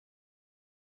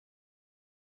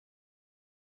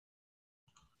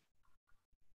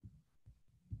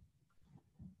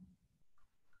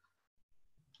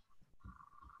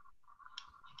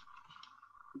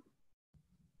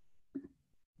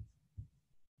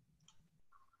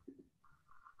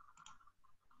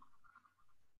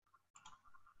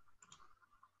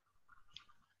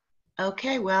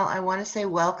Okay, well, I want to say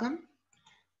welcome.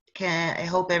 I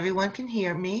hope everyone can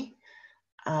hear me.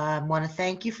 I want to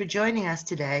thank you for joining us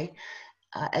today.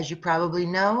 As you probably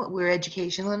know, we're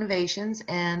Educational Innovations,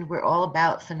 and we're all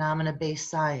about phenomena-based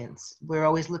science. We're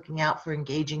always looking out for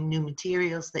engaging new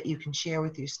materials that you can share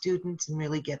with your students and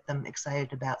really get them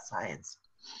excited about science.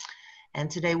 And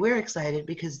today we're excited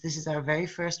because this is our very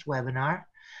first webinar.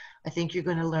 I think you're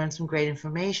going to learn some great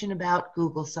information about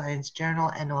Google Science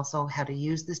Journal and also how to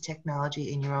use this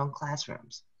technology in your own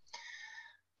classrooms.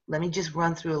 Let me just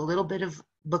run through a little bit of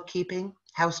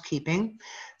housekeeping,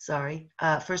 sorry.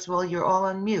 First of all, you're all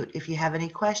on mute. If you have any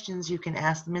questions, you can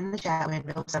ask them in the chat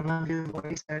window. Some of you have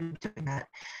already started doing that.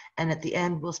 And at the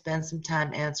end, we'll spend some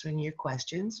time answering your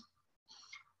questions.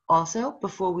 Also,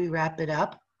 before we wrap it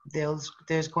up,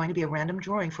 there's going to be a random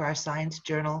drawing for our Science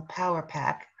Journal Power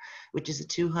Pack, which is a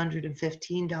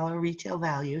 $215 retail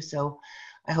value. So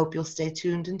I hope you'll stay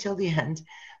tuned until the end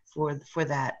for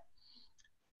that.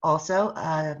 Also,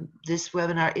 this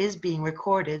webinar is being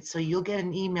recorded, so you'll get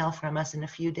an email from us in a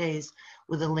few days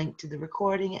with a link to the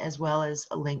recording as well as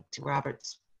a link to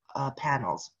Robert's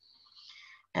panels.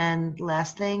 And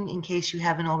last thing, in case you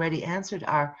haven't already answered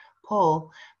our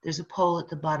poll, there's a poll at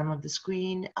the bottom of the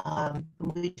screen.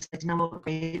 We'd like to know what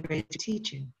grade you're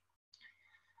teaching.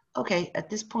 Okay, at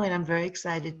this point, I'm very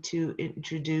excited to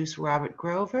introduce Robert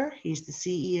Grover. He's the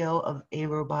CEO of A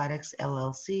Robotics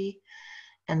LLC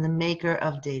and the maker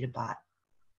of Databot.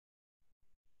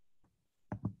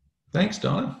 Thanks,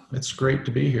 Donna. It's great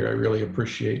to be here. I really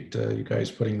appreciate you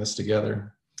guys putting this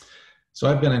together.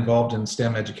 So I've been involved in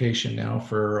STEM education now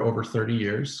for over 30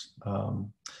 years.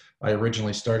 I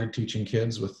originally started teaching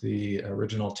kids with the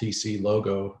original TC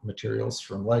logo materials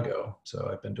from Lego. So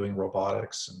I've been doing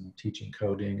robotics and teaching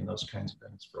coding and those kinds of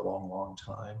things for a long, long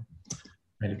time.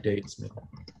 Kind of dates me.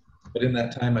 But in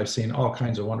that time, I've seen all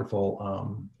kinds of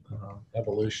wonderful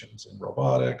evolutions in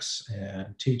robotics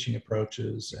and teaching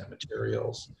approaches and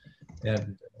materials.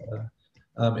 And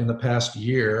in the past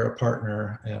year, a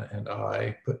partner and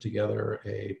I put together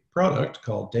a product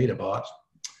called Databot.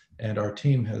 And our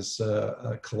team has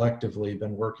collectively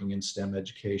been working in STEM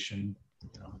education.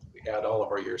 We had all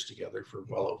of our years together for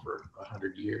well over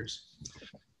 100 years.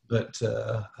 But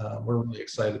we're really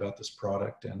excited about this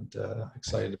product and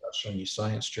excited about showing you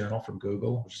Science Journal from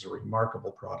Google, which is a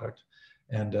remarkable product,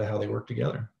 and how they work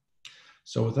together.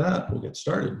 So with that, we'll get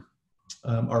started.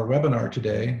 Our webinar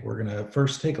today, we're going to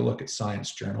first take a look at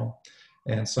Science Journal.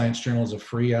 And Science Journal is a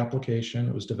free application.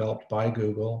 It was developed by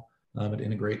Google. It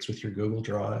integrates with your Google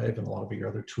Drive and a lot of your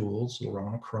other tools. It'll run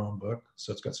on a Chromebook.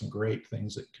 So it's got some great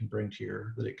things that it can bring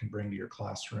to your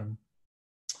classroom.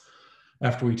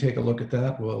 After we take a look at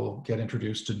that, we'll get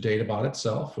introduced to Databot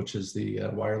itself, which is the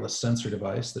wireless sensor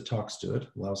device that talks to it,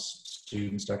 allows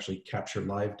students to actually capture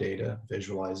live data,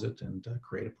 visualize it, and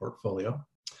create a portfolio.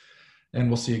 And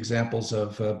we'll see examples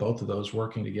of both of those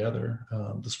working together.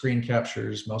 The screen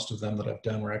captures, most of them that I've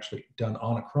done were actually done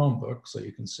on a Chromebook, so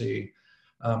you can see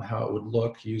how it would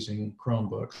look using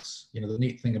Chromebooks. The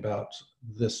neat thing about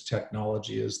this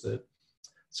technology is that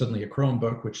suddenly a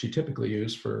Chromebook, which you typically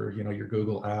use for your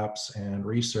Google apps and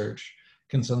research,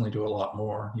 can suddenly do a lot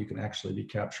more. You can actually be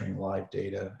capturing live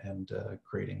data and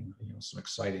creating some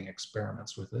exciting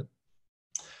experiments with it.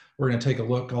 We're going to take a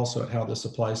look also at how this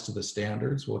applies to the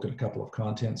standards. We'll look at a couple of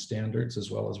content standards as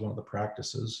well as one of the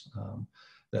practices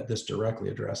that this directly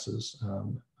addresses.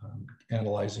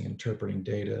 Analyzing and interpreting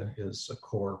data is a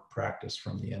core practice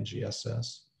from the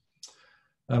NGSS.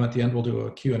 At the end, we'll do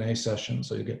a Q&A session,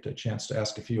 so you'll get a chance to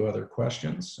ask a few other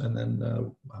questions. And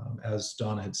then, as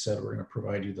Donna had said, we're going to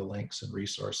provide you the links and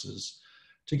resources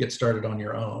to get started on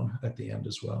your own at the end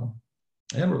as well.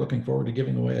 And we're looking forward to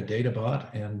giving away a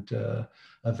Databot and a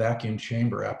vacuum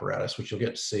chamber apparatus, which you'll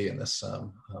get to see in this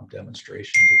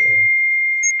demonstration today.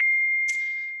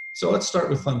 So let's start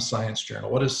with Science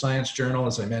Journal. What is Science Journal?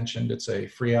 As I mentioned, it's a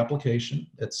free application.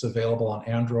 It's available on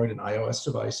Android and iOS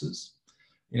devices.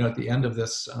 At the end of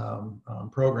this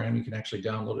program, you can actually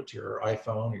download it to your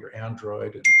iPhone or your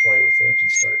Android and play with it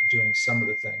and start doing some of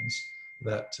the things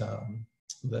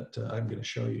that I'm going to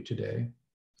show you today.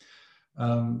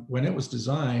 When it was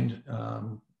designed,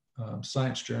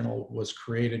 Science Journal was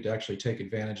created to actually take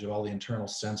advantage of all the internal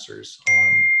sensors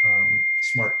on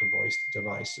smart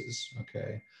devices.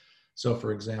 Okay, so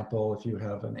for example, if you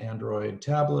have an Android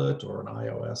tablet or an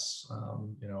iOS,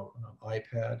 an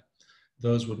iPad,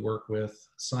 those would work with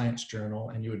Science Journal,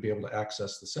 and you would be able to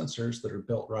access the sensors that are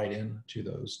built right into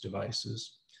those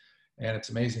devices. And it's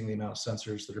amazing the amount of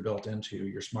sensors that are built into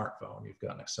your smartphone. You've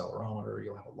got an accelerometer,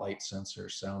 you'll have a light sensor,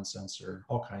 sound sensor,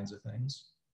 all kinds of things.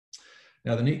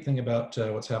 Now, the neat thing about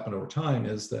what's happened over time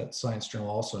is that Science Journal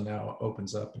also now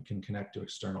opens up and can connect to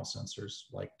external sensors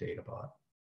like Databot.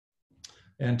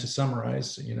 And to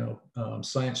summarize,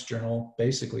 Science Journal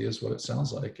basically is what it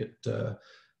sounds like. It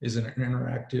is an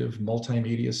interactive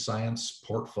multimedia science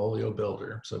portfolio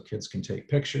builder. So kids can take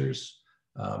pictures,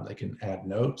 they can add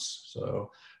notes.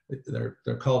 So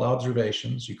they're called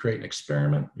observations. You create an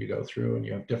experiment, you go through and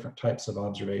you have different types of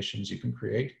observations you can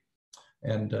create.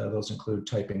 And those include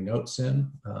typing notes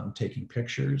in, taking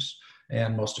pictures,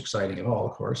 and most exciting of all,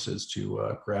 of course, is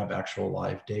to grab actual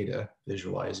live data,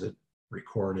 visualize it,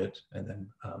 record it, and then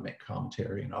make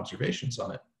commentary and observations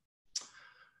on it.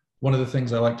 One of the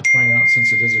things I like to point out,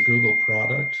 since it is a Google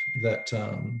product, that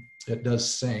it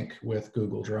does sync with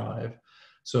Google Drive.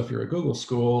 So if you're a Google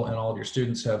school and all of your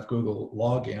students have Google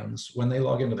logins, when they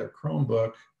log into their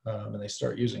Chromebook and they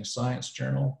start using Science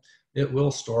Journal, it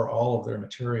will store all of their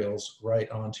materials right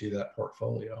onto that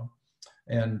portfolio.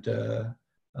 And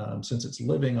since it's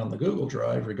living on the Google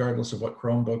Drive, regardless of what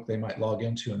Chromebook they might log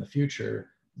into in the future,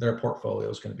 their portfolio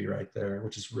is going to be right there,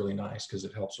 which is really nice because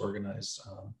it helps organize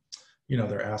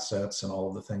their assets and all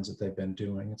of the things that they've been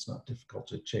doing. It's not difficult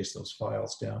to chase those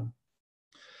files down.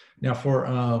 Now, for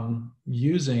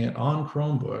using it on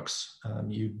Chromebooks,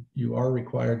 you are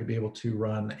required to be able to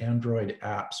run Android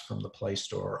apps from the Play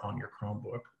Store on your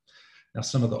Chromebook. Now,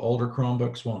 some of the older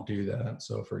Chromebooks won't do that.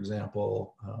 So, for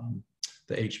example,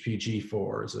 the HP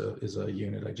G4 is a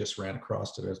unit I just ran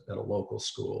across at a local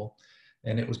school.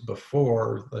 And it was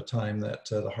before the time that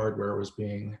the hardware was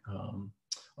being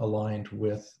aligned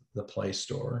with the Play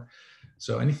Store.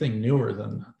 So anything newer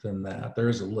than that, there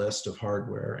is a list of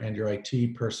hardware, and your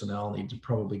IT personnel need to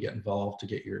probably get involved to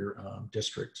get your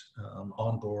district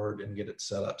on board and get it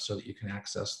set up so that you can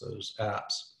access those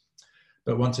apps.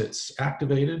 But once it's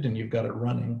activated and you've got it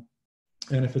running,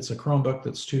 and if it's a Chromebook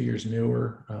that's 2 years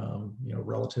newer,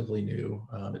 relatively new,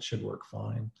 it should work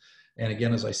fine. And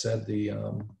again, as I said,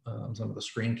 some of the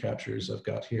screen captures I've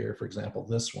got here, for example,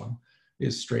 this one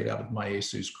is straight out of my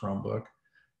Asus Chromebook.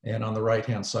 And on the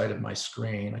right-hand side of my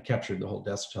screen, I captured the whole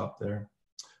desktop there.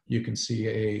 You can see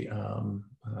an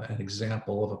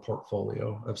example of a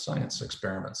portfolio of science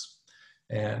experiments.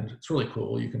 And it's really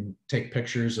cool. You can take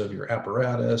pictures of your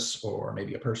apparatus or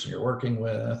maybe a person you're working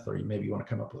with, or maybe you want to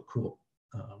come up with a cool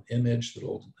image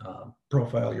that'll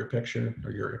profile your picture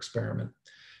or your experiment.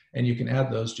 And you can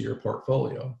add those to your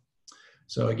portfolio.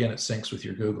 So again, it syncs with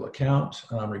your Google account.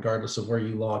 Regardless of where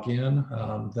you log in,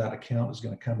 that account is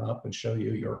going to come up and show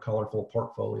you your colorful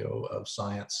portfolio of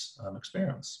science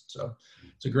experiments. So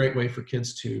it's a great way for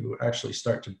kids to actually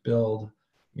start to build,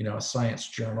 a science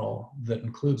journal that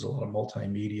includes a lot of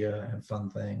multimedia and fun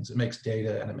things. It makes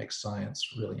data and it makes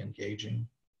science really engaging.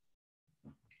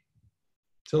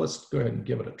 So let's go ahead and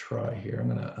give it a try here. I'm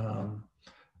going to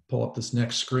pull up this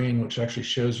next screen, which actually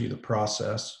shows you the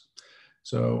process.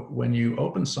 So when you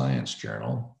open Science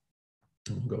Journal,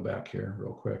 we'll go back here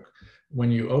real quick.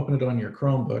 When you open it on your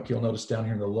Chromebook, you'll notice down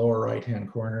here in the lower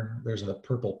right-hand corner, there's a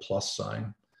purple plus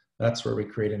sign. That's where we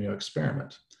create a new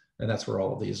experiment. And that's where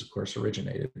all of these, of course,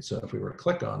 originated. So if we were to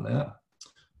click on that,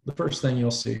 the first thing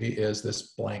you'll see is this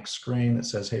blank screen that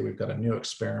says, hey, we've got a new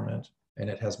experiment, and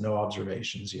it has no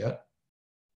observations yet.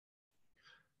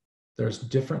 There's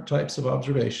different types of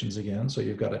observations again. So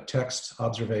you've got a text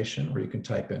observation where you can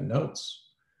type in notes.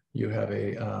 You have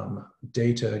a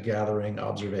data gathering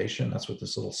observation. That's what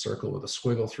this little circle with a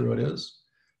squiggle through it is.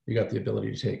 You got the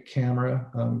ability to take camera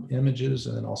images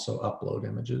and then also upload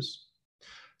images.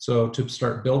 So to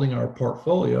start building our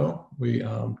portfolio, we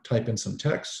type in some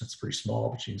text. It's pretty small,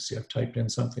 but you can see I've typed in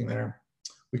something there.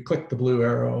 We click the blue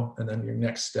arrow, and then your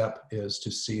next step is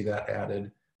to see that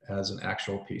added as an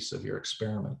actual piece of your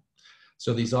experiment.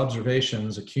 So these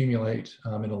observations accumulate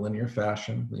in a linear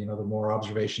fashion. The more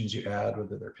observations you add,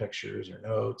 whether they're pictures or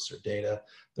notes or data,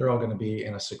 they're all going to be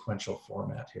in a sequential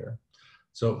format here.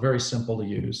 So very simple to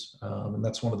use. And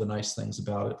that's one of the nice things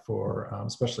about it for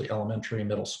especially elementary,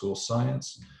 middle school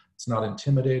science. It's not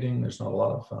intimidating. There's not a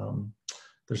lot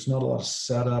of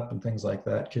setup and things like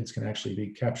that. Kids can actually be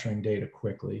capturing data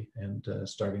quickly and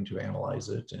starting to analyze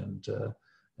it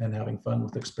and having fun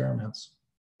with experiments.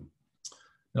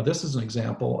 Now, this is an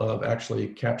example of actually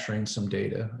capturing some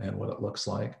data and what it looks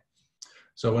like.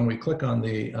 So when we click on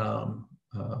the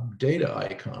data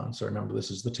icon, so remember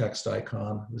this is the text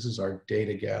icon, this is our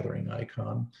data gathering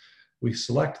icon. We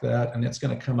select that and it's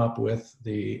going to come up with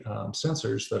the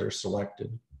sensors that are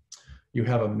selected. You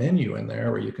have a menu in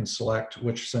there where you can select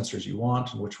which sensors you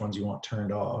want and which ones you want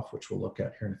turned off, which we'll look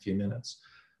at here in a few minutes.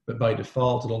 But by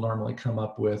default, it'll normally come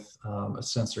up with a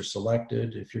sensor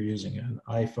selected. If you're using an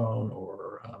iPhone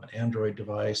or an Android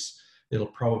device, it'll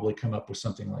probably come up with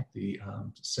something like the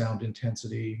sound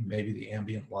intensity, maybe the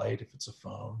ambient light if it's a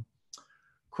phone.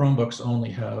 Chromebooks only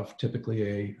have typically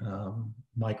a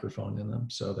microphone in them,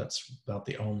 so that's about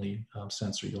the only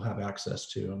sensor you'll have access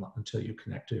to until you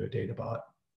connect to a Databot.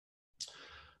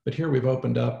 But here we've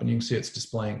opened up and you can see it's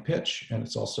displaying pitch and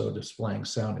it's also displaying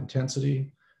sound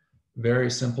intensity. Very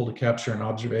simple to capture an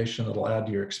observation that'll add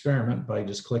to your experiment by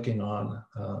just clicking on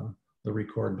the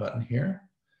record button here.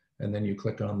 And then you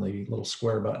click on the little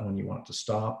square button when you want to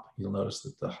stop. You'll notice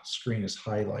that the screen is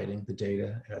highlighting the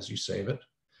data as you save it.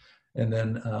 And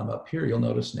then up here, you'll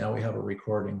notice now we have a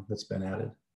recording that's been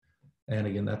added. And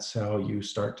again, that's how you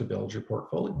start to build your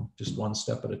portfolio, just one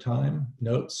step at a time,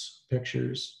 notes,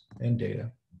 pictures, and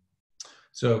data.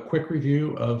 So quick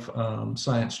review of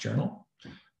Science Journal.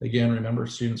 Again, remember,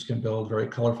 students can build very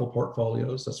colorful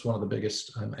portfolios. That's one of the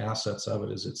biggest assets of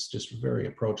it, is it's just very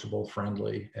approachable,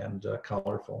 friendly, and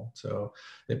colorful. So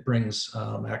it brings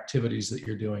activities that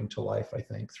you're doing to life, I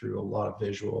think, through a lot of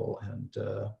visual and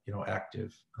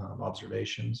active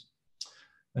observations.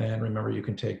 And remember, you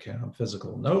can take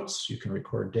physical notes, you can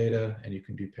record data, and you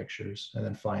can do pictures. And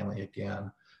then finally,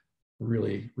 again,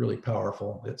 really, really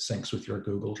powerful. It syncs with your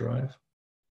Google Drive.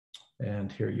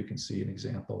 And here you can see an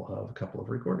example of a couple of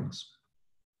recordings.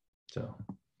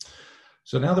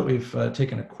 So now that we've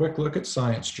taken a quick look at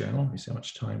Science Journal, let me see how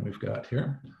much time we've got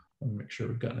here. Let me make sure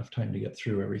we've got enough time to get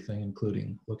through everything,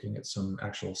 including looking at some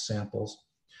actual samples.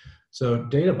 So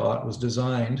Databot was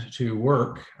designed to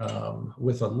work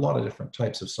with a lot of different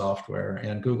types of software,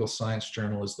 and Google Science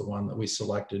Journal is the one that we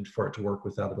selected for it to work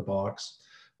with out of the box.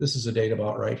 This is a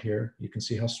Databot right here. You can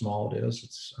see how small it is.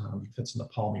 It fits in the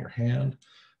palm of your hand.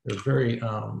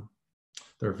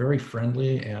 They're very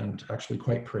friendly and actually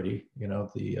quite pretty. You know,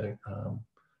 the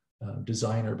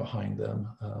designer behind them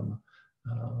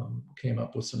came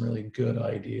up with some really good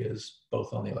ideas,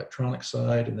 both on the electronic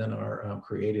side and then our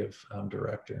creative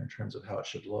director in terms of how it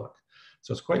should look.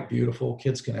 So it's quite beautiful.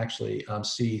 Kids can actually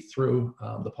see through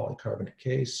the polycarbonate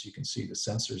case. You can see the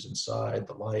sensors inside,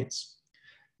 the lights.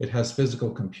 It has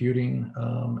physical computing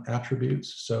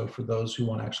attributes. So for those who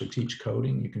want to actually teach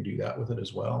coding, you can do that with it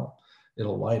as well.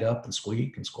 It'll light up and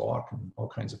squeak and squawk and all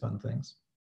kinds of fun things.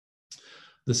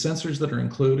 The sensors that are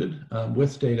included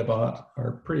with Databot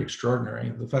are pretty extraordinary.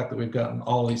 The fact that we've gotten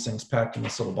all these things packed in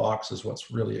this little box is what's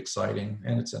really exciting,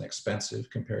 and it's inexpensive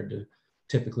compared to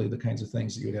typically the kinds of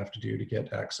things that you'd have to do to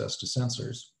get access to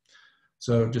sensors.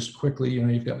 So just quickly,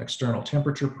 you've got an external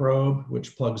temperature probe,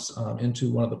 which plugs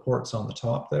into one of the ports on the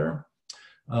top there,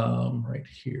 right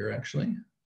here actually.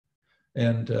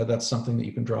 And that's something that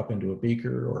you can drop into a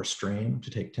beaker or a stream to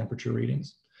take temperature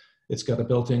readings. It's got a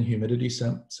built-in humidity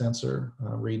sensor,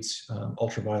 reads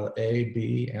ultraviolet A,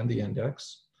 B, and the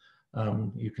index.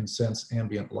 You can sense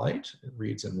ambient light, it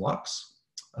reads in lux.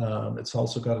 It's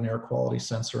also got an air quality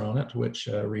sensor on it, which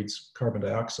reads carbon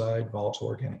dioxide, volatile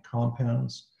organic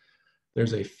compounds.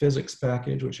 There's a physics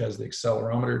package, which has the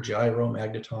accelerometer, gyro,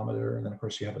 magnetometer, and then of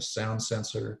course you have a sound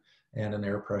sensor and an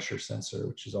air pressure sensor,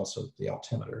 which is also the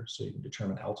altimeter, so you can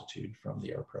determine altitude from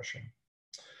the air pressure.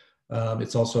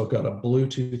 It's also got a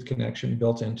Bluetooth connection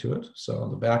built into it. So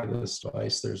on the back of this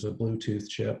device, there's a Bluetooth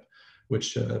chip,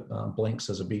 which blinks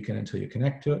as a beacon until you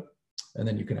connect to it. And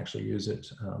then you can actually use it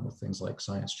with things like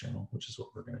Science Journal, which is what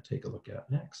we're going to take a look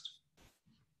at next.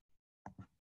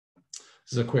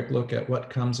 This is a quick look at what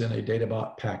comes in a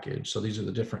Databot package. So these are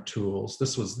the different tools.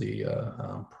 This was the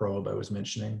probe I was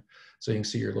mentioning. So you can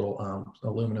see your little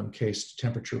aluminum cased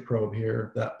temperature probe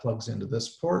here. That plugs into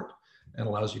this port and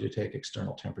allows you to take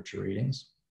external temperature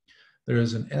readings. There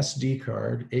is an SD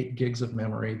card, 8 gigs of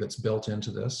memory that's built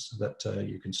into this that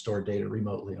you can store data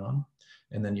remotely on.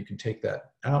 And then you can take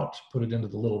that out, put it into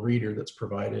the little reader that's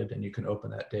provided, and you can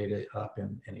open that data up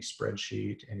in any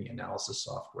spreadsheet, any analysis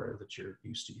software that you're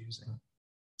used to using.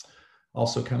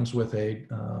 Also comes with a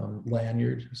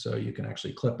lanyard, so you can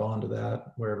actually clip onto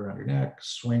that wherever on your neck,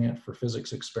 swing it for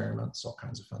physics experiments, all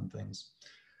kinds of fun things.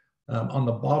 On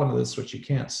the bottom of this, which you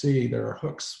can't see, there are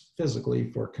hooks physically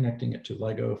for connecting it to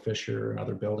Lego, Fisher, and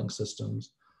other building systems.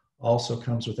 Also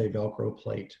comes with a Velcro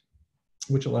plate,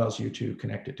 which allows you to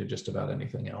connect it to just about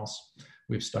anything else.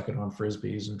 We've stuck it on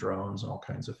Frisbees and drones and all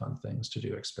kinds of fun things to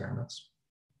do experiments.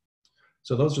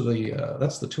 So those are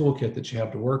that's the toolkit that you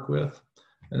have to work with.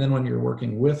 And then when you're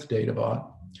working with Databot,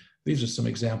 these are some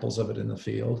examples of it in the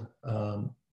field.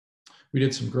 We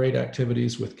did some great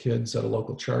activities with kids at a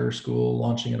local charter school,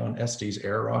 launching it on Estes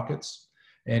air rockets.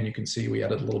 And you can see we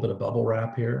added a little bit of bubble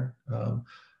wrap here.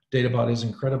 Databot is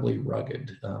incredibly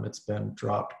rugged. It's been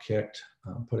dropped, kicked,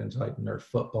 put inside Nerf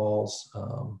footballs,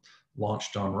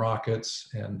 launched on rockets,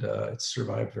 and it's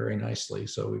survived very nicely.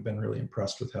 So we've been really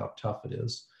impressed with how tough it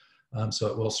is. So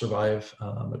it will survive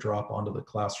a drop onto the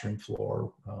classroom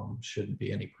floor. Shouldn't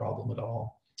be any problem at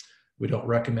all. We don't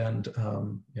recommend,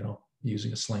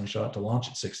 using a slingshot to launch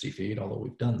at 60 feet, although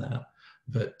we've done that.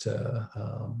 But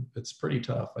it's pretty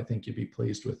tough. I think you'd be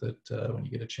pleased with it when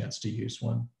you get a chance to use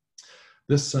one.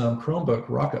 This Chromebook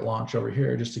rocket launch over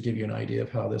here, just to give you an idea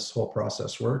of how this whole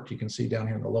process worked, you can see down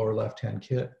here in the lower left-hand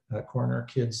corner,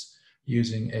 kids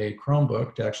using a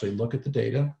Chromebook to actually look at the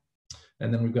data.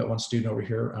 And then we've got one student over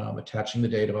here attaching the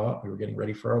Databot. We were getting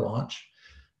ready for our launch.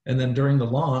 And then during the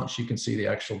launch, you can see the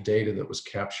actual data that was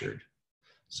captured.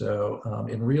 So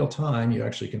in real time, you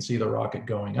actually can see the rocket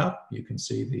going up. You can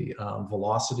see the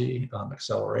velocity,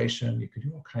 acceleration. You can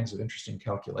do all kinds of interesting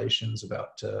calculations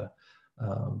about,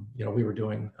 we were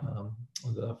doing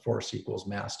the force equals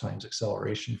mass times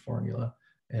acceleration formula.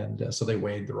 And so they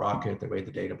weighed the rocket, they weighed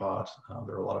the Databot.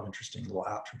 There were a lot of interesting little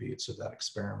attributes of that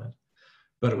experiment.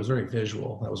 But it was very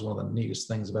visual. That was one of the neatest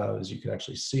things about it, is you could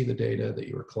actually see the data that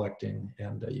you were collecting,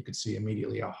 and you could see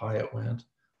immediately how high it went.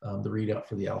 The readout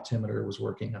for the altimeter was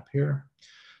working up here.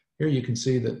 Here you can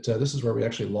see that this is where we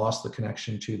actually lost the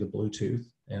connection to the Bluetooth,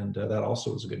 and that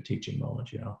also was a good teaching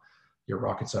moment. Your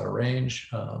rocket's out of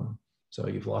range, so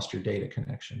you've lost your data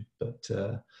connection. But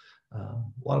a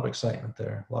lot of excitement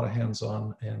there, a lot of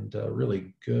hands-on, and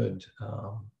really good,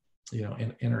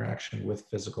 interaction with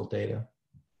physical data.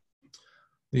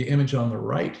 The image on the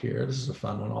right here, this is a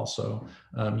fun one also,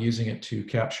 using it to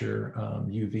capture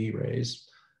UV rays.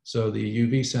 So the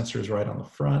UV sensor is right on the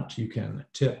front. You can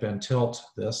tip and tilt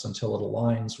this until it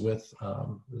aligns with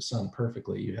the sun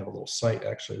perfectly. You have a little sight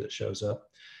actually that shows up,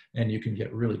 and you can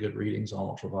get really good readings on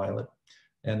ultraviolet.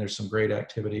 And there's some great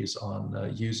activities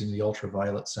on using the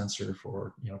ultraviolet sensor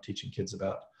for teaching kids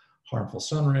about harmful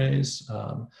sun rays,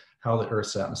 how the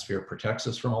Earth's atmosphere protects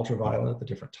us from ultraviolet, the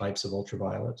different types of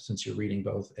ultraviolet. Since you're reading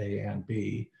both A and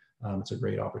B, it's a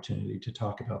great opportunity to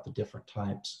talk about the different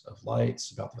types of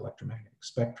lights, about the electromagnetic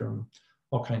spectrum,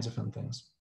 all kinds of fun things.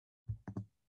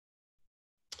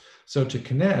 So to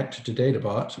connect to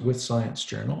Databot with Science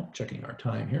Journal, checking our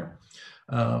time here,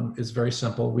 is very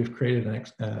simple. We've created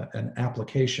an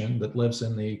application that lives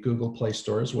in the Google Play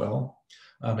Store as well.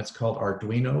 It's called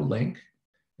Arduino Link,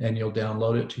 and you'll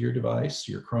download it to your device,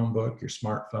 your Chromebook, your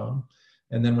smartphone.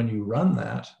 And then when you run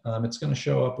that, it's going to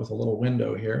show up with a little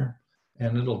window here,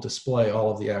 and it'll display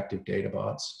all of the active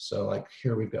Databots. So like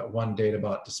here, we've got one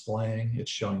Databot displaying.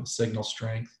 It's showing the signal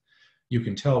strength. You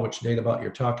can tell which Databot you're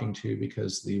talking to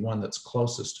because the one that's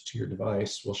closest to your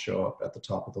device will show up at the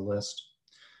top of the list.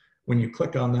 When you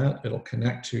click on that, it'll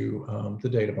connect to the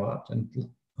Databot,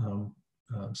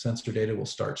 and sensor data will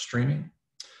start streaming.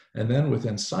 And then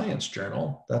within Science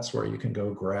Journal, that's where you can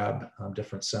go grab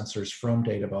different sensors from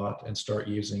Databot and start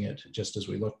using it, just as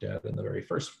we looked at in the very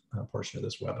first portion of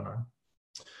this webinar.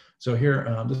 So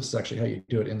here, this is actually how you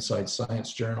do it inside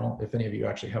Science Journal. If any of you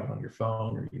actually have it on your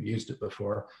phone or you've used it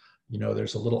before,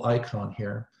 there's a little icon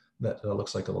here that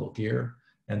looks like a little gear,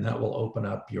 and that will open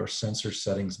up your sensor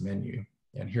settings menu.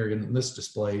 And here in this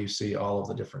display, you see all of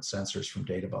the different sensors from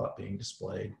Databot being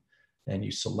displayed. And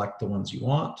you select the ones you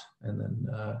want, and then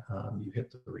you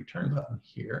hit the return button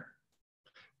here,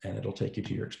 and it'll take you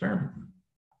to your experiment.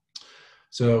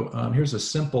 So here's a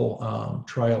simple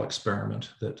trial experiment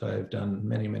that I've done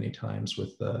many, many times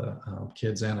with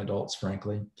kids and adults,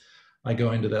 frankly. I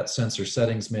go into that sensor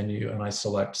settings menu, and I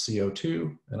select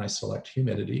CO2, and I select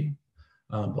humidity,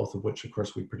 both of which, of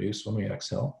course, we produce when we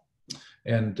exhale.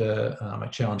 And I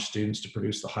challenge students to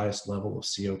produce the highest level of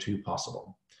CO2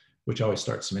 possible, which always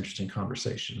starts some interesting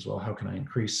conversations. Well, how can I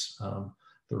increase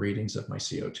the readings of my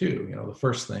CO2? The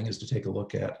first thing is to take a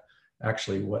look at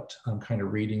actually what kind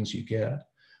of readings you get.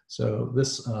 So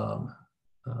this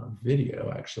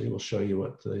video actually will show you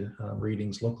what the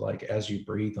readings look like as you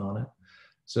breathe on it.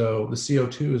 So the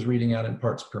CO2 is reading out in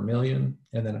parts per million,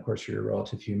 and then of course your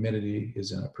relative humidity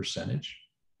is in a percentage.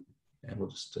 And we'll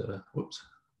just, whoops,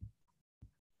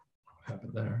 what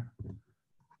happened there?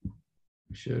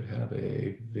 We should have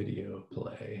a video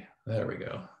play. There we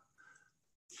go.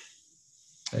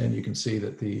 And you can see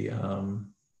that the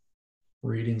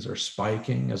readings are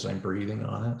spiking as I'm breathing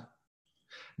on it.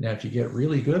 Now, if you get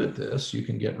really good at this, you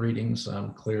can get readings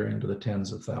clear into the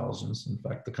tens of thousands. In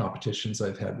fact, the competitions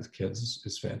I've had with kids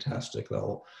is fantastic.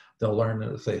 They'll learn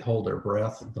that if they hold their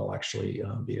breath, they'll actually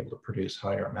be able to produce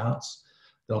higher amounts.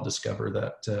 They'll discover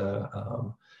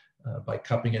that by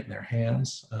cupping it in their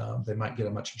hands, they might get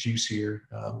a much juicier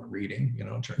reading,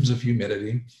 in terms of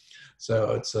humidity.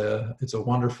 So it's a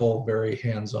wonderful, very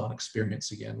hands-on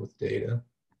experience again with data.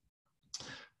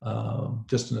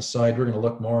 Just an aside, we're going to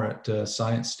look more at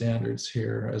science standards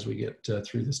here as we get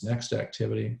through this next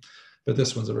activity. But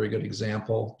this one's a very good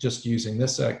example. Just using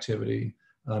this activity,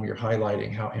 you're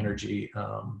highlighting how energy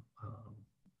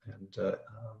and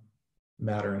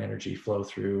matter and energy flow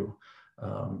through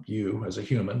you as a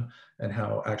human, and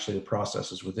how actually the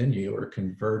processes within you are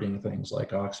converting things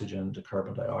like oxygen to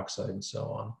carbon dioxide and so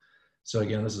on. So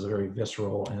again, this is a very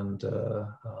visceral and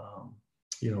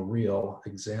real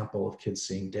example of kids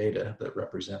seeing data that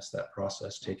represents that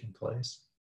process taking place.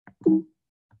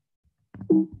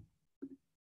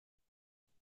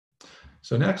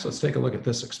 So next, let's take a look at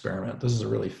this experiment. This is a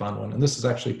really fun one, and this is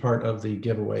actually part of the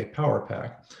giveaway Power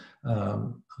Pack.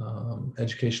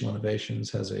 Educational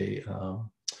Innovations has a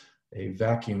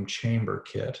vacuum chamber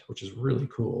kit, which is really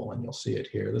cool, and you'll see it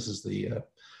here. This is the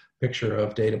picture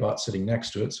of Databot sitting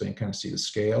next to it, so you can kind of see the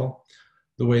scale.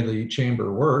 The way the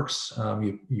chamber works,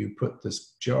 you put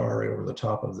this jar right over the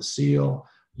top of the seal.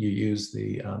 You use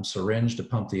the syringe to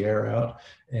pump the air out,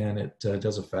 and it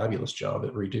does a fabulous job.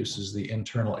 It reduces the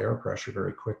internal air pressure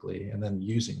very quickly, and then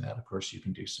using that, of course, you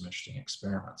can do some interesting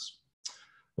experiments.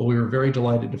 Well, we were very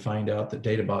delighted to find out that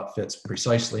Databot fits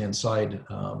precisely inside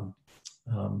the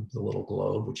little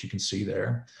globe, which you can see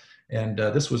there. And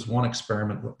this was one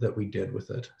experiment that we did with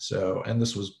it. So, and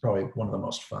this was probably one of the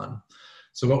most fun.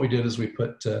 So what we did is we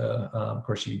put, of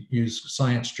course, you use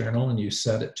Science Journal, and you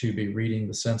set it to be reading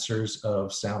the sensors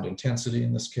of sound intensity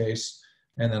in this case,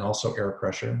 and then also air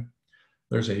pressure.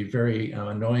 There's a very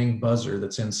annoying buzzer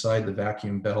that's inside the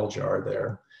vacuum bell jar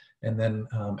there. And then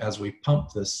as we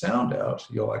pump the sound out,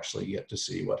 you'll actually get to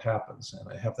see what happens. And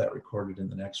I have that recorded in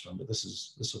the next one, but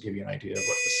this will give you an idea of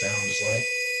what the sound is like.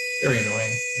 Very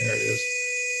annoying. There it is.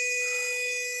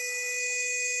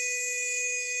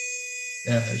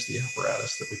 And there's the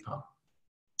apparatus that we pump.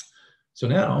 So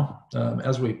now,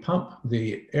 as we pump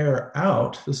the air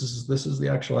out, this is the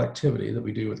actual activity that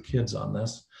we do with kids on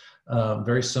this.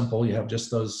 Very simple. You have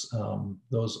just those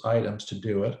items to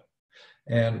do it.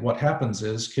 And what happens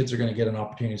is kids are going to get an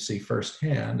opportunity to see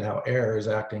firsthand how air is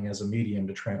acting as a medium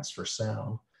to transfer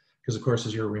sound. Because of course,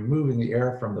 as you're removing the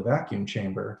air from the vacuum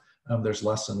chamber, there's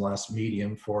less and less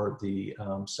medium for the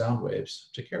sound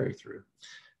waves to carry through.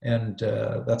 And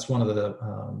that's one of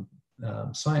the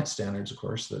science standards, of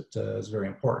course, that is very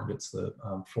important. It's the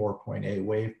 4.A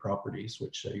wave properties,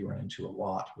 which you run into a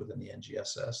lot within the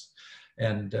NGSS.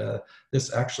 And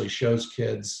this actually shows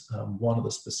kids one of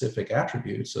the specific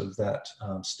attributes of that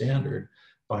standard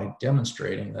by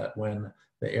demonstrating that when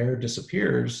the air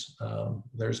disappears,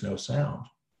 there's no sound.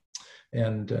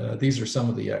 And these are some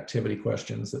of the activity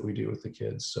questions that we do with the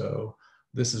kids. So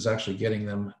this is actually getting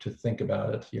them to think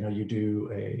about it. You do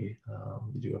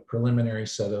a preliminary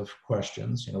set of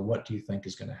questions. What do you think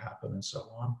is going to happen, and so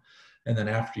on. And then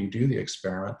after you do the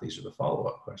experiment, these are the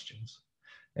follow-up questions.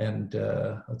 And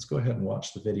let's go ahead and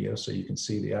watch the video so you can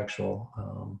see the actual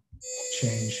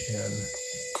change in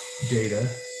data.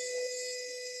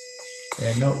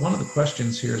 And note, one of the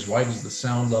questions here is, why does the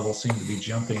sound level seem to be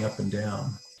jumping up and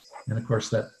down? And of course,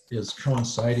 that is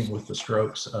coinciding with the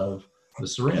strokes of the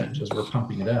syringe as we're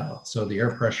pumping it out. So the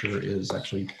air pressure is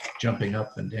actually jumping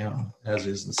up and down, as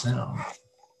is the sound.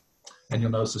 And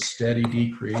you'll notice a steady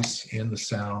decrease in the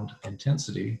sound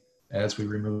intensity as we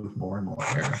remove more and more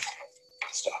air.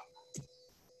 Stop.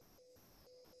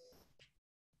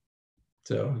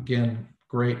 So again,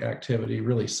 great activity,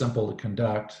 really simple to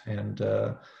conduct, and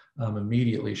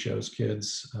immediately shows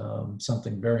kids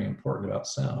something very important about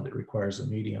sound. It requires a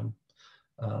medium.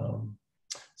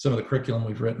 Some of the curriculum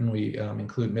we've written, we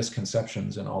include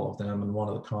misconceptions in all of them, and one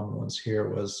of the common ones here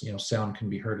was, sound can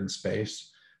be heard in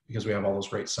space, because we have all those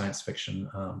great science fiction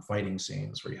fighting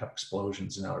scenes where you have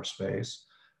explosions in outer space.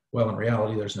 Well, in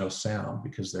reality, there's no sound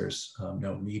because there's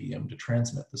no medium to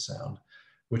transmit the sound,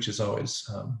 which is always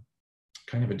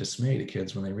kind of a dismay to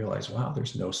kids when they realize, wow,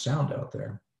 there's no sound out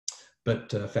there.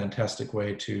 But a fantastic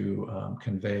way to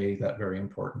convey that very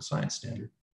important science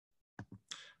standard.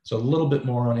 So a little bit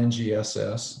more on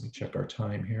NGSS. Let me check our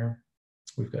time here.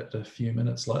 We've got a few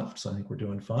minutes left, so I think we're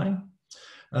doing fine.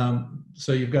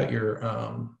 So you've got your,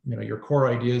 your core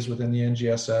ideas within the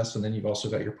NGSS, and then you've also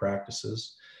got your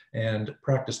practices. And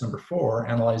practice number 4,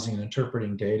 analyzing and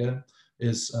interpreting data,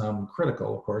 is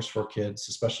critical, of course, for kids,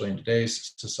 especially in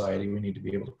today's society. We need to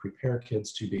be able to prepare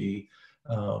kids to be,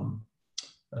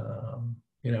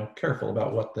 careful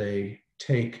about what they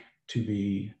take to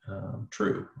be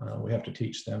true. We have to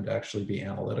teach them to actually be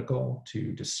analytical,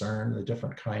 to discern the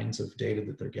different kinds of data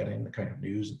that they're getting, the kind of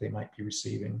news that they might be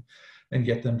receiving, and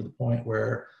get them to the point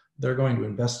where they're going to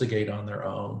investigate on their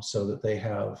own so that they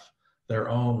have their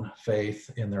own faith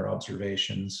in their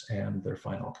observations and their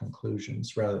final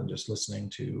conclusions, rather than just listening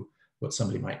to what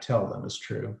somebody might tell them is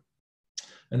true.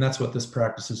 And that's what this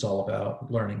practice is all about,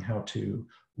 learning how to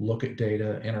look at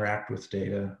data, interact with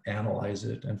data, analyze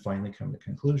it, and finally come to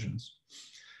conclusions.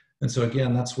 And so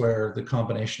again, that's where the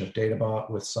combination of Databot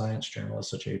with Science Journal is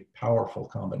such a powerful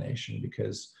combination,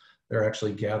 because they're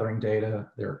actually gathering data,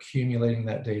 they're accumulating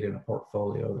that data in a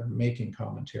portfolio, they're making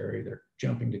commentary, they're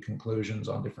jumping to conclusions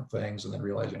on different things and then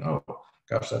realizing, oh,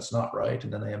 gosh, that's not right,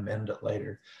 and then they amend it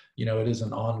later. You know, it is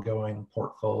an ongoing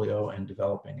portfolio and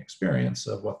developing experience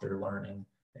of what they're learning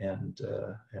and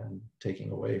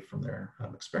taking away from their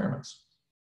experiments.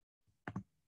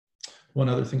 One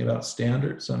other thing about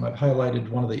standards, I've highlighted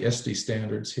one of the ISTE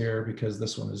standards here because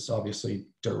this one is obviously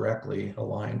directly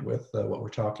aligned with what we're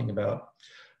talking about.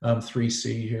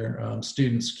 3C here,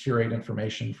 students curate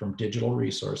information from digital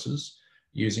resources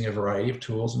using a variety of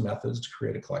tools and methods to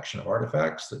create a collection of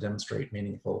artifacts that demonstrate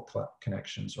meaningful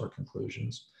connections or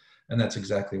conclusions. And that's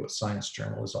exactly what Science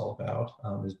Journal is all about,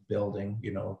 is building,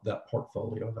 you know, that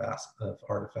portfolio of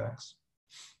artifacts.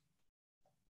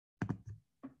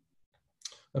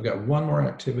 I've got one more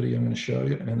activity I'm going to show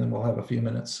you, and then we'll have a few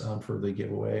minutes for the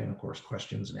giveaway and, of course,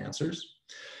 questions and answers.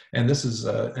 And this is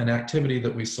an activity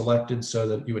that we selected so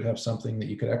that you would have something that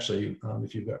you could actually,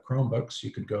 if you've got Chromebooks,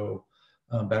 you could go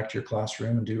back to your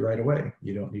classroom and do right away.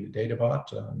 You don't need a Databot.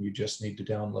 You just need to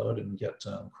download and get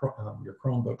your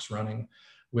Chromebooks running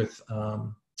with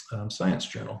Science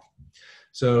Journal.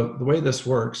 So the way this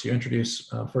works, you introduce,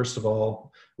 first of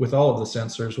all, with all of the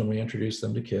sensors, when we introduce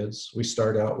them to kids, we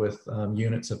start out with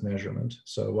units of measurement.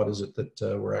 So what is it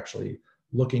that we're actually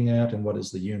looking at, and what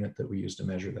is the unit that we use to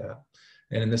measure that?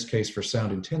 And in this case, for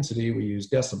sound intensity, we use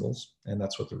decibels, and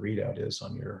that's what the readout is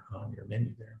on your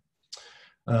menu there.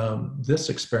 This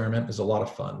experiment is a lot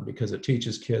of fun because it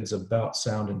teaches kids about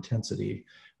sound intensity,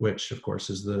 which of course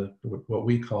is what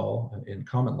we call in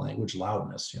common language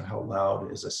loudness. You know, how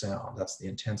loud is a sound? That's the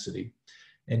intensity.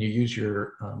 And you use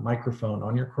your microphone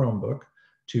on your Chromebook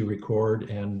to record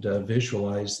and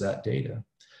visualize that data.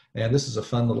 And this is a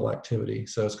fun little activity.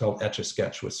 So it's called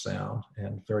Etch-a-Sketch with Sound,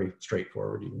 and very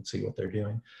straightforward. You can see what they're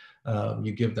doing.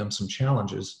 You give them some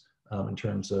challenges in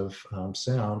terms of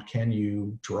sound. Can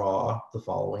you draw the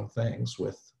following things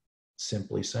with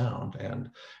simply sound? And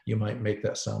you might make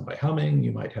that sound by humming.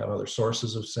 You might have other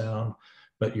sources of sound,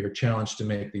 but you're challenged to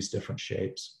make these different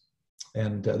shapes.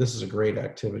 And this is a great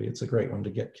activity. It's a great one to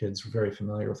get kids very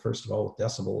familiar with, first of all, with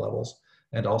decibel levels,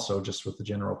 and also just with the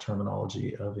general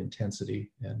terminology of intensity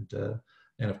and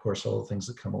of course, all the things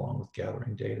that come along with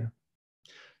gathering data.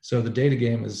 So the data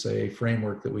game is a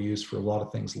framework that we use for a lot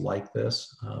of things like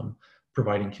this,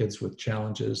 providing kids with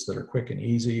challenges that are quick and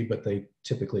easy, but they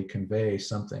typically convey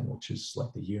something, which is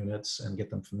like the units, and get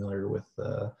them familiar with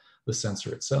the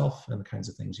sensor itself and the kinds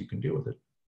of things you can do with it.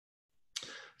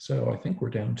 So I think we're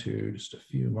down to just a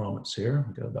few moments here.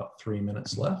 We've got about 3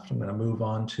 minutes left. I'm going to move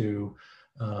on to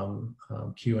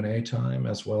Q&A time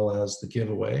as well as the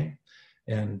giveaway.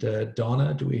 And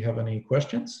Donna, do we have any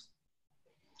questions?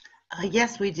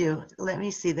 Yes, we do. Let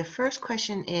me see. The first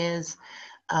question is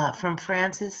from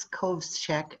Francis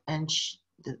Kovchek, and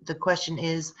the question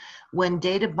is, when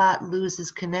Databot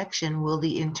loses connection, will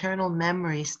the internal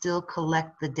memory still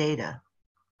collect the data?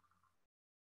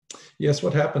 Yes,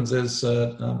 what happens is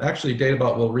actually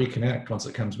Databot will reconnect once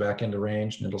it comes back into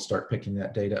range, and it'll start picking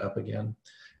that data up again.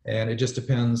 And it just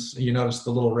depends. You notice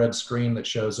the little red screen that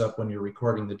shows up when you're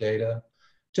recording the data.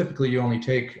 Typically, you only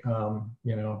take,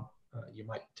 you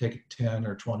might take a 10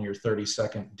 or 20 or 30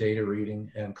 second data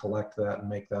reading and collect that and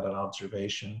make that an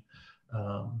observation.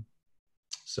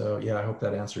 So yeah, I hope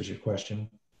that answers your question.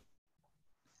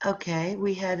 Okay,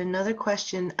 we had another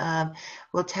question.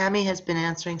 Well, Tammy has been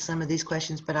answering some of these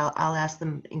questions, but I'll ask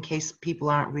them in case people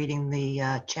aren't reading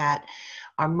the chat.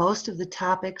 Are most of the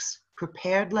topics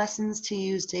prepared lessons to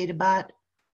use Databot?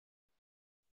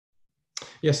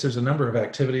 Yes, there's a number of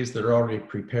activities that are already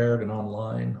prepared and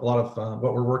online. A lot of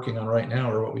what we're working on right now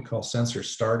are what we call sensor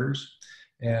starters.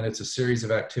 And it's a series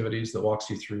of activities that walks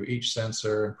you through each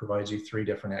sensor and provides you 3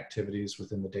 different activities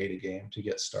within the data game to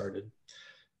get started.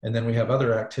 And then we have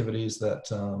other activities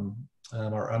that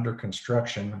are under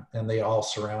construction, and they all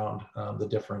surround the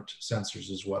different sensors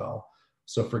as well.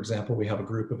 So for example, we have a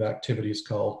group of activities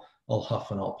called I'll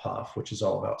Huff and I'll Puff, which is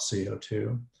all about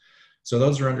CO2. So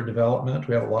those are under development.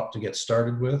 We have a lot to get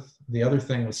started with. The other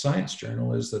thing with Science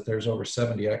Journal is that there's over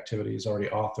 70 activities already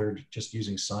authored just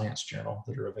using Science Journal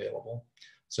that are available.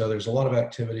 So there's a lot of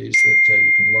activities that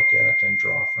you can look at and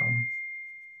draw from.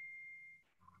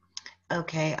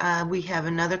 Okay, we have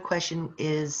another question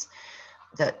is,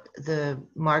 that the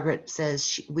Margaret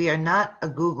says we are not a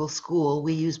Google school.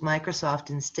 We use Microsoft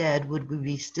instead. Would we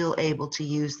be still able to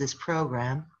use this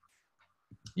program?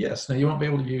 Yes. Now you won't be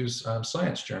able to use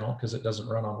Science Journal because it doesn't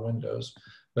run on Windows,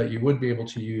 but you would be able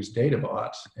to use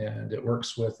Databot, and it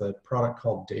works with a product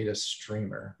called Data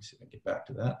Streamer. Let's see if I can get back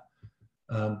to that.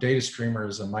 Data Streamer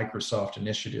is a Microsoft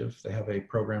initiative. They have a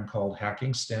program called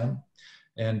Hacking STEM,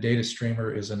 and Data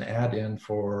Streamer is an add-in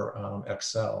for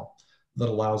Excel that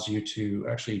allows you to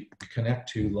actually connect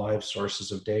to live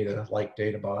sources of data like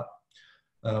Databot.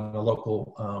 A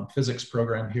local physics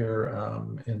program here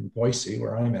in Boise,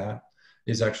 where I'm at,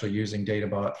 is actually using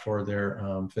Databot for their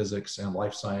physics and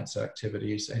life science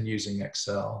activities and using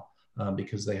Excel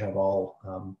because they have all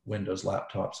Windows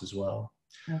laptops as well.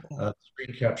 Okay.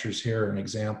 Screen captures here an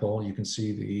example. You can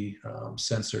see the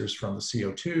sensors from the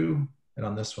CO2, and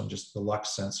on this one, just the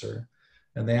lux sensor.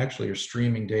 And they actually are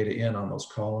streaming data in on those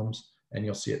columns, and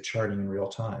you'll see it charting in real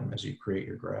time as you create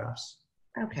your graphs.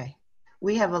 Okay.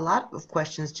 We have a lot of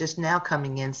questions just now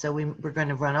coming in, so we're going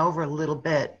to run over a little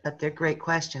bit, but they're great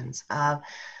questions.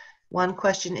 One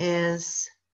question is,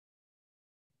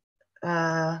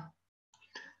 what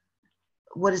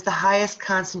is the highest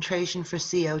concentration for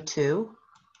CO2?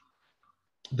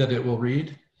 That it will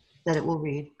read? That it will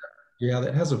read. Yeah,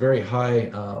 that has a very high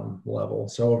level,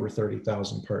 so over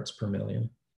 30,000 parts per million.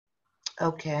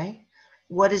 Okay.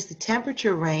 What is the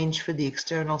temperature range for the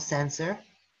external sensor?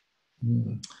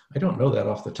 I don't know that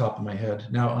off the top of my head.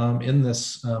 Now, in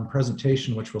this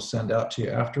presentation, which we'll send out to you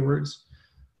afterwards,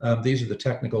 these are the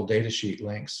technical data sheet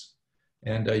links,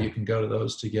 and you can go to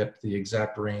those to get the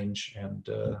exact range and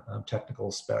technical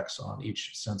specs on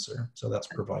each sensor. So that's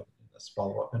provided in this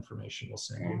follow-up information we'll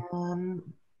send you.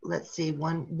 Let's see,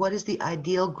 what is the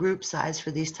ideal group size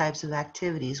for these types of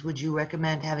activities? Would you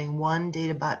recommend having one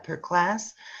Databot per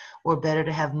class, or better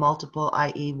to have multiple,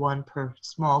 i.e. one per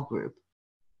small group?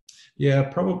 Yeah,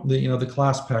 probably, you know, the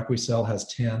class pack we sell has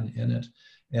 10 in it.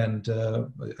 And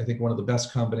I think one of the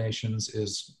best combinations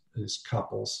is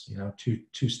couples, you know,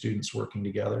 two students working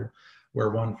together, where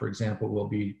one, for example, will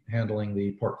be handling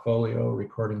the portfolio,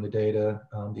 recording the data.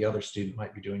 The other student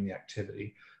might be doing the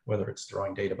activity, whether it's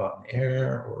throwing Databot in the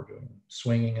air or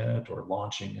swinging it or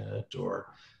launching it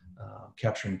or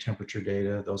capturing temperature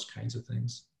data, those kinds of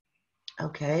things.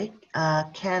 Okay.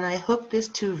 Can I hook this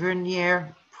to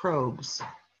Vernier probes?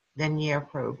 Vernier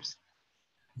probes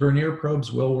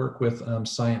will work with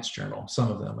Science Journal. Some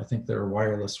of them, I think their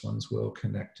wireless ones will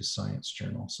connect to Science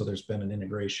Journal. So there's been an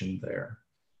integration there.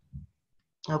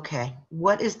 Okay.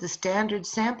 What is the standard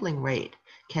sampling rate?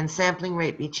 Can sampling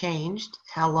rate be changed?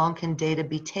 How long can data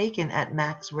be taken at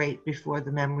max rate before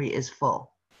the memory is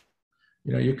full?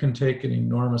 You know, you can take an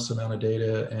enormous amount of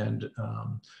data, and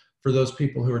for those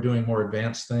people who are doing more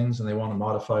advanced things and they want to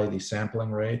modify the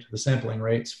sampling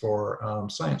rates for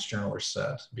Science Journal are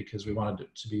set because we wanted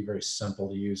it to be very simple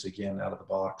to use, again, out of the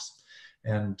box.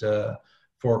 And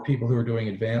for people who are doing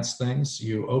advanced things,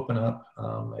 you open up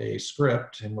a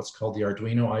script in what's called the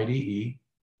Arduino IDE.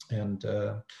 And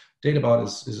Databot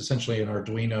is essentially an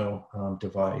Arduino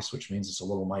device, which means it's a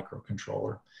little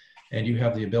microcontroller. And you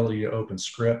have the ability to open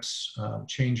scripts,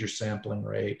 change your sampling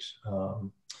rate.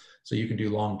 So you can do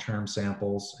long-term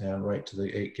samples and write to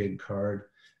the 8 gig card.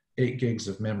 8 gigs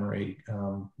of memory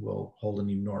will hold an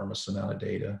enormous amount of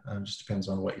data. Just depends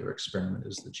on what your experiment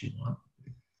is that you want.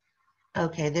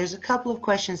 Okay, there's a couple of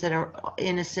questions that are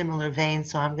in a similar vein,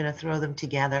 so I'm going to throw them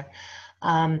together.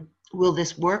 Will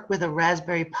this work with a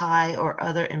Raspberry Pi or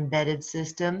other embedded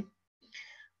system?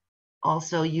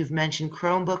 Also, you've mentioned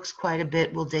Chromebooks quite a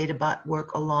bit. Will Databot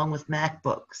work along with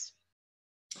MacBooks?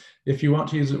 If you want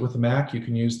to use it with a Mac, you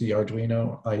can use the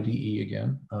Arduino IDE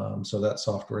again. So that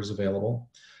software is available.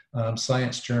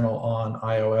 Science Journal on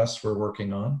iOS we're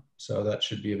working on. So that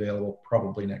should be available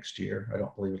probably next year. I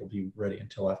don't believe it'll be ready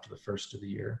until after the first of the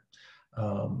year.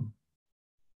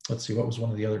 Let's see, what was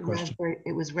one of the other questions?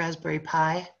 It was Raspberry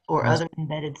Pi or other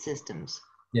embedded systems.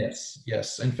 Yes,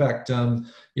 yes. In fact,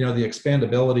 you know, the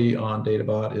expandability on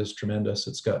Databot is tremendous.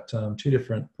 It's got 2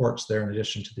 different ports there in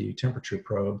addition to the temperature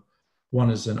probe. One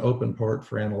is an open port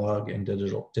for analog and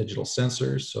digital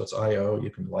sensors. So it's I/O. You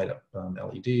can light up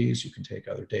LEDs. You can take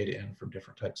other data in from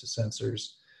different types of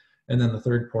sensors. And then the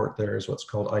third port there is what's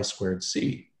called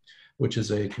I2C, which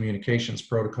is a communications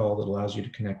protocol that allows you to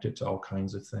connect it to all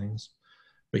kinds of things.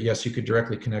 But yes, you could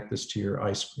directly connect this to your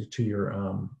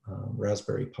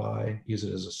Raspberry Pi, use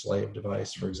it as a slave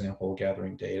device, for example,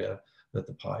 gathering data that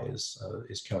the Pi is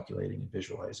calculating and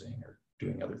visualizing or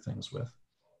doing other things with.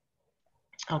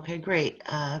 Okay, great.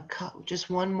 Just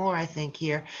one more, I think,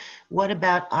 here. What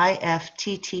about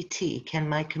IFTTT? Can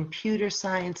my computer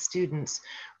science students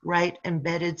write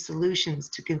embedded solutions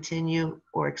to continue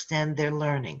or extend their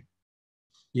learning?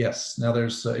 Yes. Now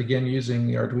there's, again, using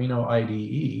the Arduino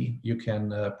IDE, you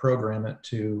can program it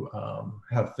to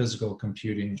have physical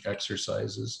computing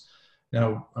exercises.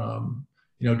 Now,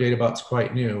 Databot's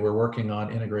quite new. We're working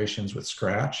on integrations with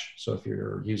Scratch. So if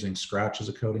you're using Scratch as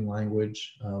a coding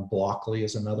language, Blockly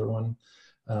is another one.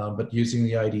 But using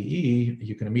the IDE,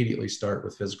 you can immediately start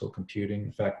with physical computing.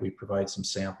 In fact, we provide some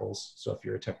samples. So if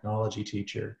you're a technology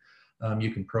teacher,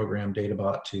 you can program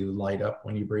Databot to light up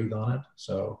when you breathe on it.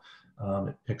 So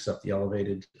it picks up the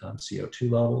elevated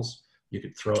CO2 levels. You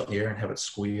could throw it in the air and have it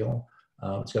squeal.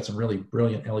 It's got some really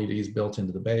brilliant LEDs built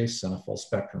into the base and a full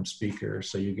spectrum speaker.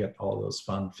 So you get all those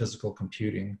fun physical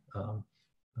computing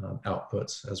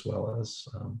outputs as well as,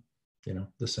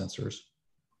 the sensors.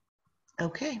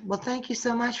 Okay, well, thank you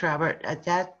so much, Robert.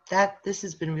 This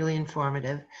has been really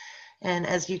informative. And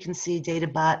as you can see,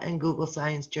 Databot and Google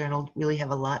Science Journal really have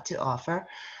a lot to offer.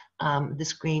 The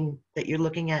screen that you're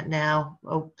looking at now,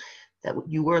 that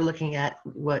you were looking at,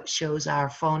 what shows our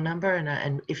phone number.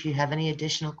 And if you have any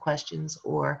additional questions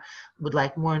or would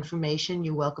like more information,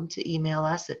 you're welcome to email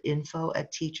us at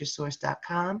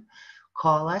info@teachersource.com.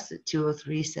 Call us at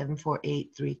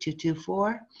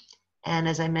 203-748-3224. And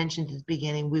as I mentioned at the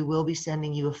beginning, we will be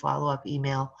sending you a follow-up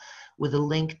email with a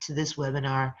link to this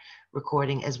webinar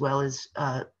recording as well as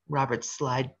Robert's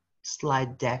slide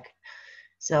deck.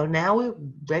 So now we're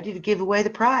ready to give away the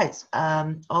prize.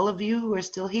 All of you who are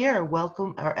still here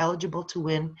are eligible to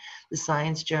win the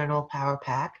Science Journal Power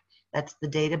Pack. That's the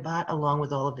Databot along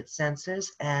with all of its sensors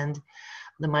and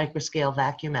the microscale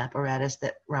vacuum apparatus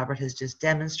that Robert has just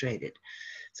demonstrated.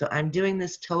 So I'm doing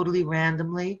this totally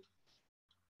randomly.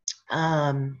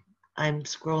 I'm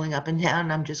scrolling up and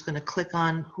down. I'm just going to click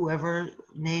on whatever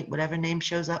name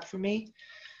shows up for me.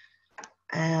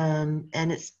 And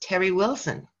it's Terry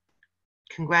Wilson.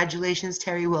 Congratulations,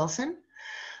 Terry Wilson.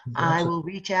 I will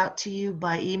reach out to you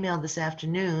by email this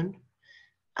afternoon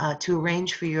to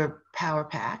arrange for your power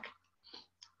pack.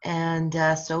 And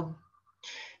that's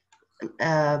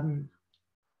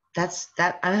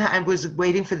that. I was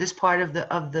waiting for this part of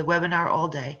the webinar all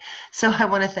day. So I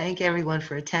want to thank everyone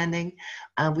for attending.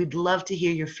 We'd love to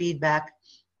hear your feedback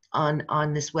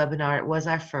on this webinar. It was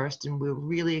our first, and we're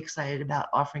really excited about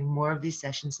offering more of these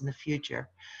sessions in the future.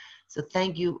 So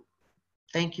thank you.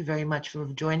 Thank you very much for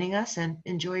joining us, and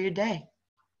enjoy your day.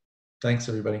 Thanks,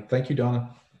 everybody. Thank you,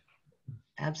 Donna.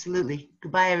 Absolutely.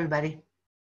 Goodbye, everybody.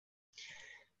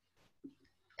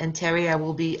 And Terry, I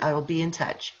will be in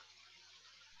touch.